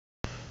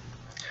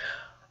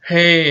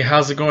Hey,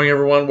 how's it going,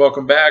 everyone?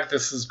 Welcome back.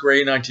 This is Gray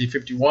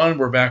 1951.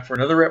 We're back for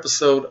another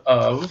episode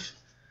of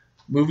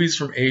Movies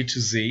from A to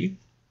Z.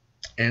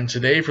 And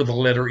today, for the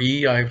letter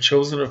E, I have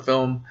chosen a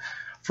film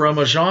from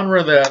a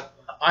genre that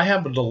I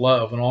happen to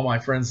love, and all my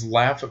friends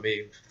laugh at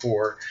me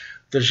for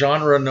the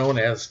genre known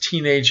as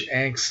teenage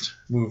angst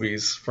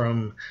movies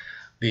from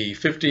the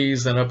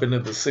 50s and up into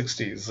the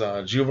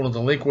 60s. Juvenile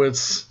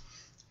delinquents,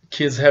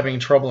 kids having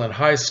trouble in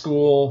high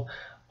school,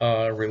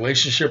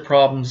 relationship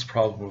problems,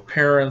 problems with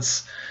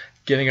parents,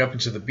 getting up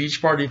into the beach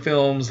party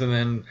films, and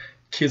then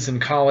kids in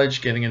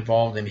college getting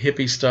involved in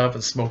hippie stuff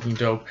and smoking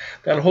dope.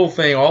 That whole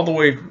thing, all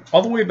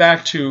the way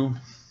back to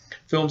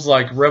films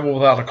like Rebel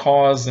Without a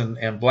Cause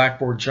and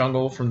Blackboard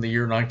Jungle from the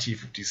year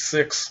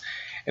 1956,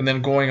 and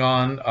then going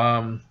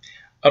on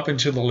up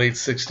into the late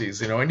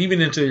 60s, and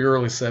even into the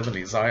early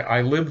 70s.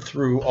 I lived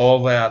through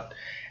all that,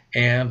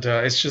 and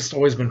it's just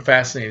always been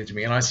fascinating to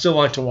me, and I still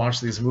like to watch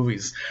these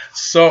movies.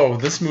 So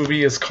this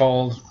movie is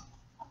called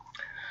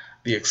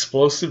The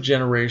Explosive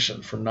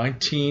Generation from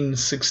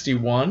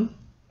 1961,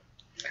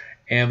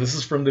 and this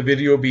is from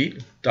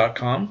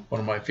thevideobeat.com, one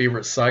of my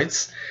favorite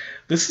sites.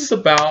 This is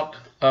about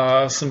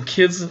some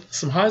kids,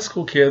 some high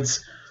school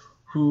kids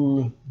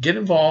who get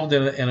involved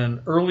in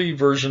an early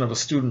version of a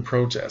student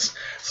protest.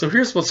 So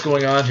here's what's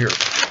going on here.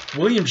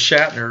 William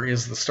Shatner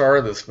is the star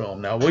of this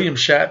film. Now, William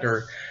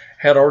Shatner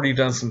had already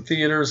done some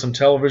theater, some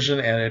television,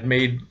 and had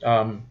made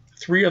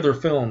 3 other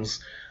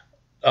films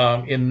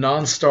in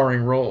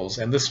non-starring roles,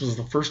 and this was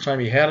the first time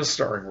he had a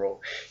starring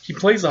role. He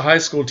plays a high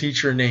school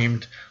teacher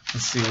named,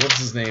 let's see, what's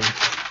his name?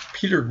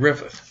 Peter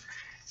Griffith.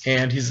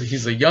 And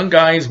he's a young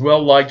guy. He's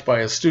well liked by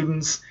his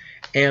students.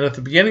 And at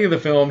the beginning of the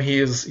film, he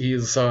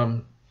is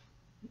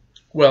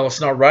well,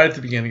 it's not right at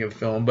the beginning of the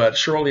film, but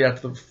shortly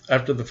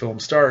after the film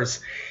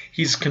starts,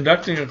 he's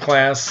conducting a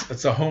class.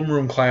 It's a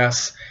homeroom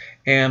class,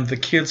 and the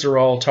kids are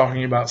all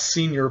talking about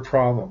senior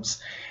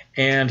problems.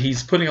 And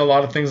he's putting a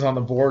lot of things on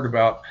the board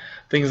about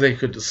things they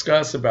could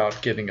discuss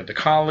about getting into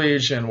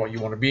college and what you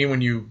want to be when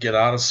you get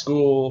out of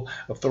school,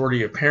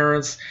 authority of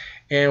parents.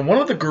 And one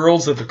of the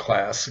girls of the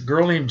class, a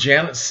girl named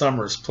Janet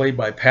Summers, played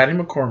by Patty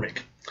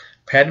McCormack,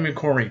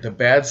 the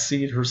bad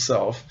seed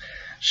herself,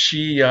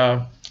 she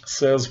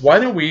says, why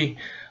don't we,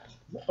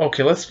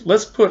 okay,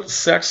 let's put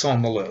sex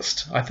on the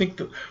list. I think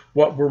that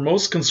what we're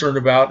most concerned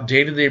about,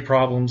 day-to-day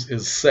problems,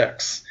 is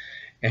sex.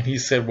 And he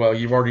said, well,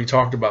 you've already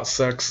talked about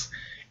sex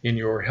in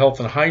your health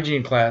and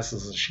hygiene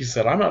classes. And she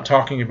said, I'm not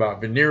talking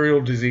about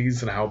venereal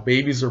disease and how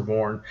babies are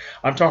born.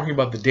 I'm talking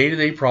about the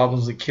day-to-day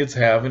problems that kids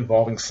have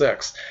involving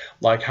sex,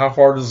 like how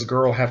far does a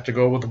girl have to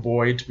go with a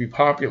boy to be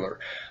popular.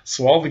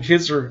 So all the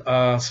kids are,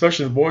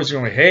 especially the boys, are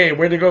going, hey,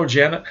 way to go,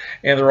 Janet.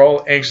 And they're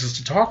all anxious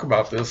to talk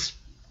about this.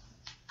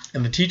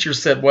 And the teacher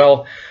said,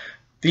 well,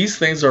 these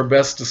things are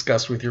best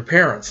discussed with your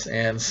parents.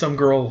 And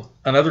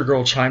another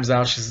girl chimes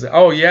out. She says,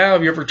 oh, yeah,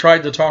 have you ever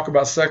tried to talk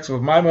about sex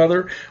with my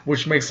mother?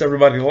 Which makes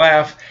everybody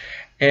laugh.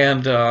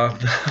 And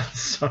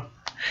so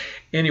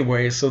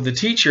anyway, so the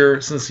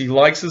teacher, since he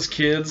likes his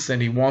kids and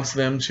he wants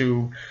them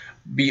to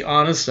be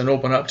honest and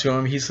open up to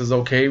him, he says,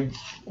 okay,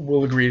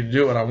 we'll agree to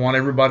do it. I want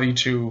everybody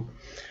to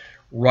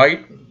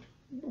write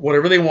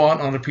whatever they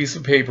want on a piece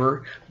of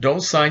paper.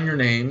 Don't sign your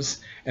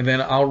names. And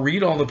then I'll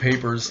read all the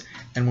papers,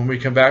 and when we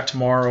come back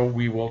tomorrow,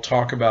 we will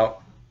talk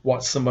about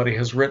what somebody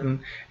has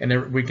written,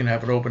 and we can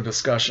have an open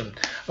discussion.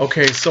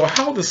 Okay, so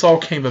how this all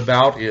came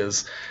about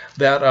is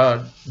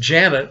that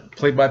Janet,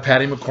 played by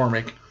Patty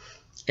McCormack,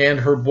 and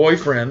her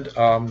boyfriend,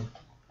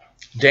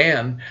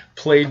 Dan,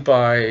 played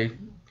by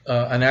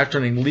an actor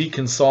named Lee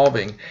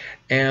Kinsolving,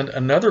 and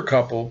another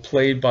couple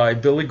played by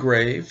Billy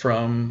Gray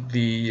from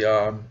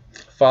the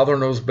Father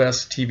Knows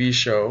Best TV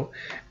show,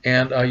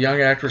 and a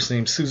young actress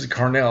named Susie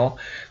Carnell.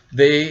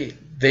 They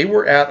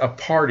were at a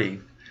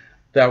party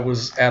that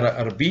was at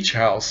a beach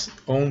house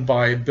owned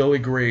by Billy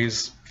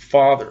Gray's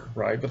father,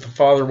 right? But the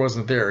father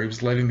wasn't there. He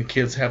was letting the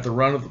kids have the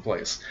run of the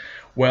place.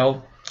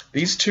 Well,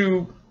 these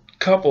two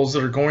couples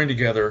that are going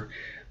together,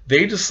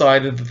 they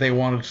decided that they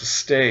wanted to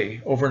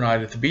stay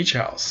overnight at the beach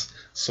house.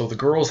 So the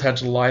girls had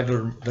to lie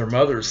to their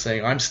mothers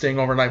saying, I'm staying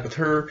overnight with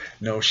her.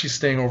 No, she's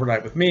staying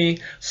overnight with me.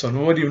 So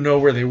nobody would know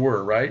where they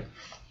were, right?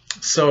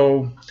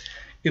 So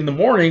in the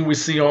morning, we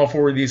see all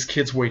 4 of these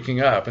kids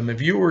waking up, and the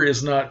viewer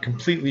is not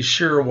completely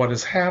sure what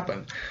has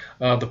happened.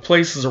 The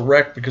place is a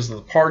wreck because of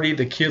the party.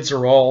 The kids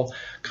are all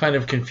kind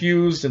of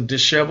confused and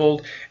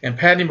disheveled, and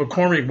Patty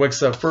McCormack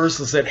wakes up first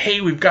and said, hey,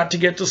 we've got to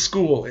get to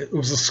school. It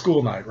was a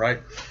school night,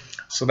 right?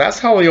 So that's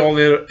how they all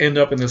end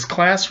up in this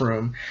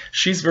classroom.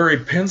 She's very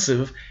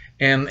pensive,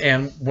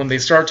 and when they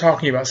start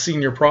talking about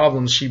senior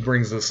problems, she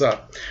brings this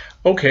up.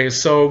 Okay,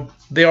 so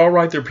they all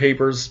write their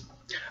papers.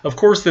 Of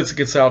course, this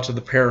gets out to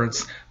the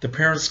parents. The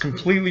parents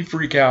completely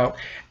freak out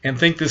and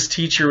think this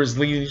teacher is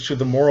leading to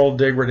the moral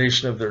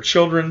degradation of their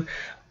children.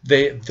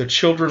 The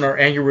children are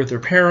angry with their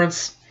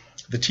parents.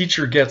 The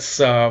teacher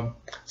gets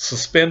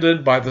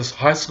suspended by this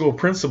high school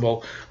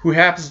principal, who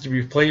happens to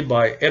be played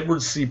by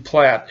Edward C.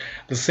 Platt,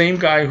 the same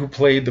guy who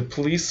played the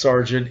police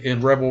sergeant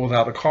in Rebel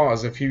Without a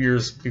Cause a few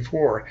years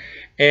before.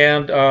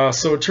 And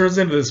so it turns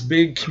into this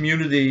big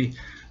community,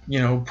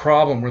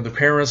 problem where the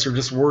parents are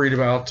just worried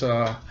about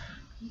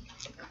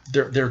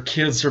their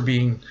kids are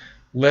being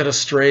led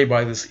astray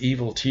by this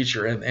evil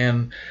teacher,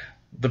 and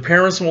the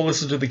parents won't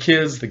listen to the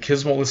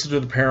kids won't listen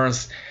to the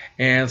parents,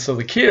 and so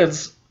the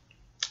kids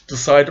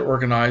decide to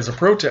organize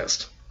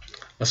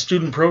a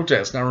student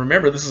protest. Now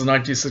remember, this is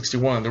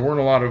 1961. There weren't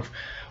a lot of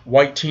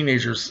white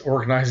teenagers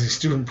organizing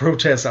student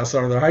protests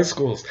outside of their high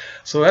schools.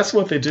 So that's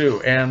what they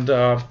do. And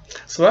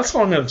so that's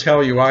all I'm going to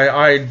tell you.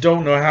 I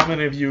don't know how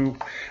many of you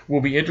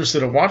will be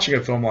interested in watching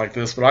a film like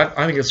this, but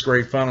I think it's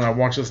great fun, and I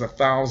watched this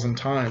 1,000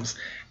 times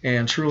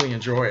and truly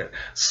enjoy it.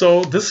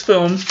 So this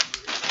film,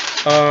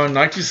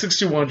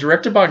 1961,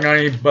 directed by a guy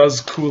named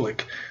Buzz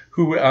Kulik,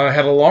 who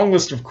had a long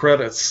list of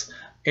credits.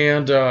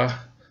 And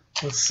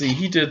let's see,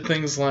 he did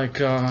things like,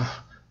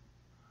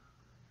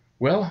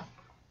 well,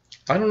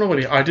 I don't know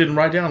what I didn't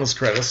write down his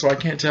credits, so I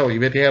can't tell you,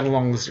 but he had a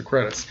long list of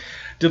credits.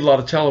 Did a lot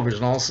of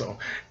television also.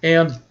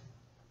 And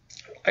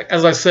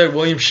as I said,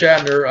 William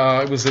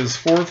Shatner, it was his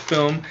 4th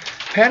film.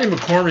 Patty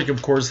McCormack,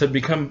 of course, had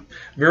become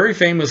very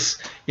famous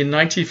in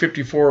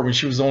 1954 when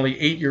she was only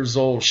 8 years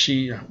old.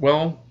 She,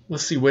 well,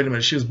 let's see, wait a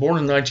minute. She was born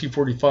in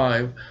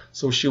 1945,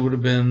 so she would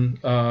have been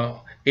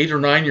 8 or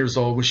 9 years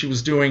old when she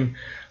was doing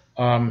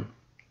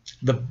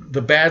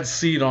the Bad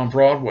Seed on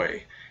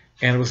Broadway.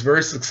 And it was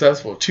very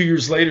successful. 2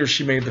 years later,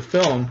 she made the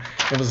film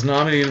and was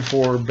nominated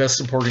for Best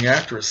Supporting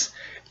Actress.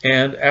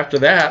 And after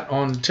that,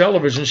 on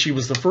television, she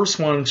was the first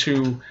one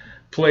to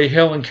play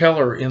Helen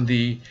Keller in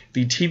the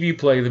TV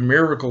play The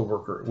Miracle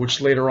Worker,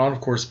 which later on,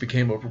 of course,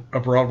 became a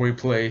Broadway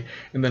play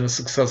and then a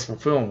successful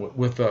film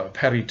with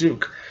Patty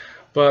Duke.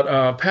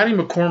 But Patty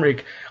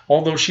McCormack,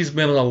 although she's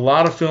been in a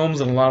lot of films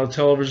and a lot of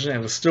television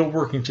and is still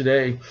working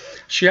today,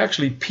 she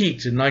actually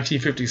peaked in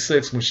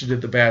 1956 when she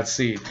did The Bad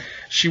Seed.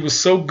 She was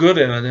so good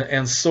at it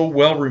and so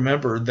well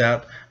remembered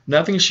that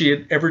nothing she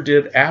had ever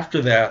did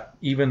after that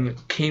even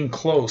came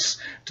close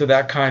to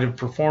that kind of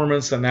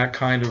performance and that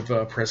kind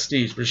of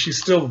prestige. But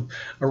she's still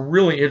a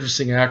really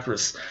interesting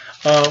actress.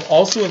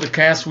 Also in the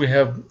cast we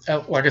have,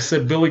 like I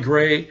said, Billy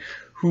Gray,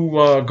 who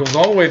goes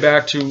all the way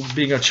back to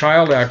being a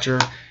child actor.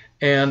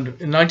 And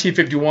in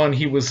 1951,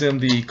 he was in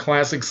the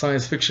classic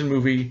science fiction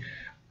movie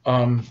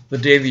The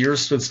Day the Earth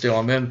Stood Still.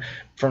 And then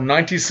from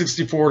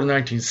 1964 to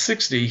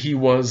 1960, he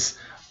was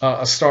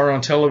a star on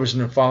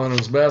television in Father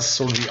Knows Best,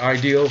 sort of the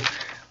ideal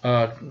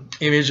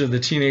image of the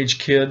teenage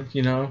kid,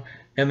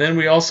 And then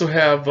we also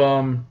have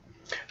a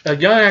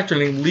young actor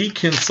named Lee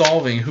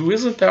Kinsolving, who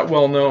isn't that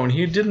well known.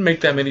 He didn't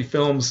make that many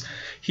films.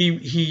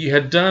 He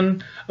had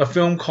done a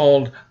film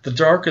called The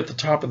Dark at the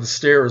Top of the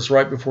Stairs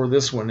right before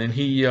this one, and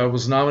he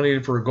was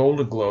nominated for a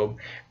Golden Globe.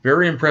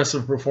 Very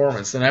impressive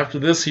performance. And after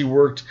this, he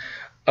worked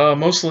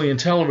mostly in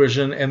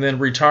television and then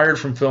retired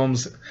from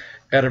films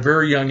at a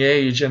very young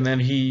age, and then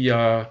he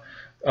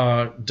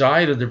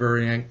died at a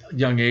very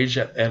young age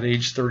at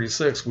age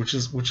 36, which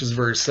is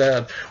very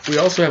sad. We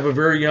also have a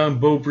very young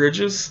Beau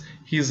Bridges.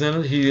 He's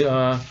in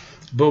it.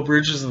 Beau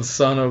Bridges is the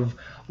son of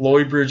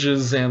Lloyd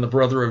Bridges and the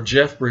brother of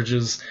Jeff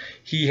Bridges.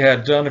 He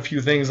had done a few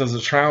things as a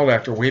child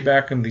actor way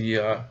back in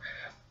the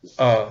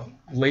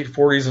late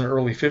 40s and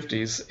early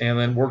 50s, and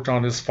then worked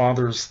on his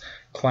father's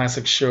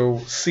classic show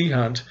Sea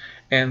Hunt,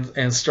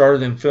 and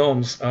started in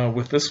films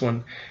with this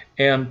one.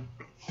 And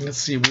let's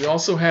see, we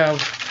also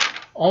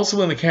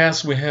in the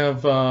cast we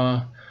have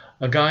a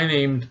guy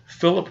named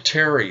Philip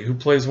Terry, who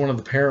plays one of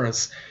the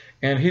parents.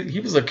 And he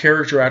was a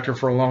character actor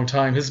for a long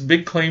time. His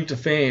big claim to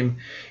fame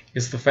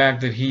is the fact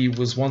that he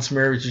was once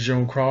married to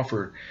Joan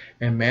Crawford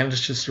and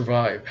managed to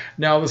survive.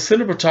 Now, the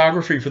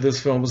cinematography for this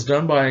film was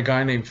done by a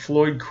guy named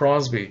Floyd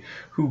Crosby,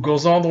 who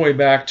goes all the way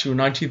back to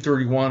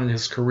 1931 in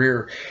his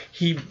career.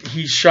 He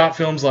shot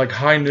films like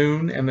High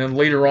Noon, and then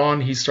later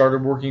on he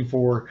started working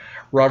for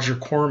Roger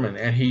Corman,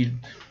 and he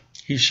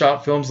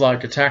shot films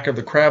like Attack of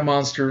the Crab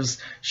Monsters,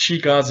 She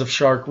Gods of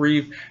Shark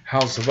Reef,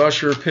 House of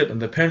Usher, Pit and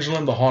the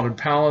Pendulum, The Haunted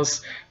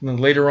Palace, and then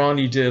later on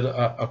he did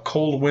A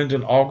Cold Wind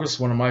in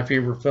August, one of my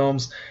favorite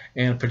films,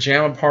 and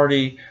Pajama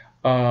Party,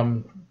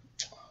 all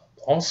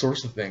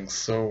sorts of things.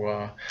 So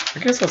I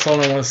guess that's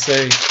all I want to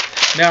say.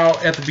 Now,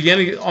 at the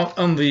beginning,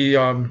 on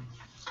the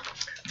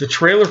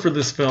trailer for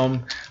this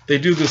film, they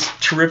do this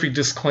terrific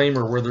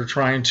disclaimer where they're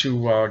trying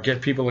to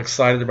get people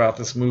excited about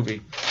this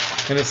movie.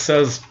 And it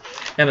says,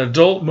 an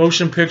adult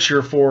motion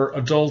picture for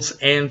adults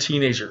and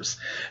teenagers,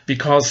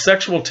 because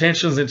sexual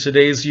tensions in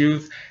today's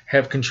youth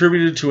have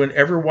contributed to an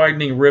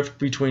ever-widening rift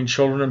between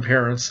children and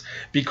parents,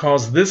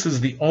 because this is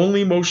the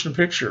only motion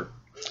picture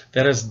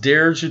that has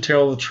dared to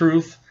tell the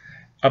truth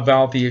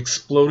about the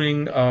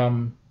exploding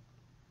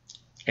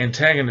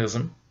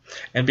antagonism,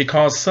 and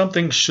because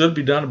something should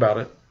be done about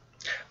it,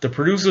 the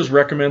producers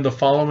recommend the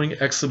following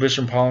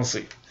exhibition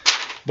policy.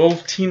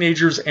 Both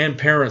teenagers and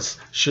parents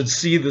should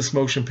see this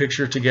motion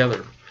picture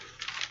together.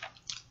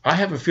 I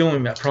have a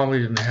feeling that probably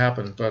didn't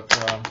happen, but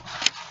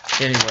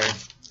anyway,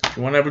 if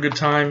you want to have a good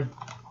time,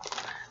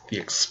 The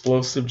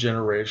Explosive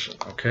Generation,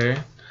 okay?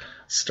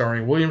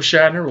 Starring William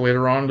Shatner,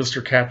 later on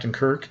Mr. Captain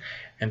Kirk,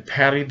 and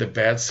Patty the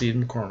Bad Seed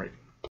McCormack.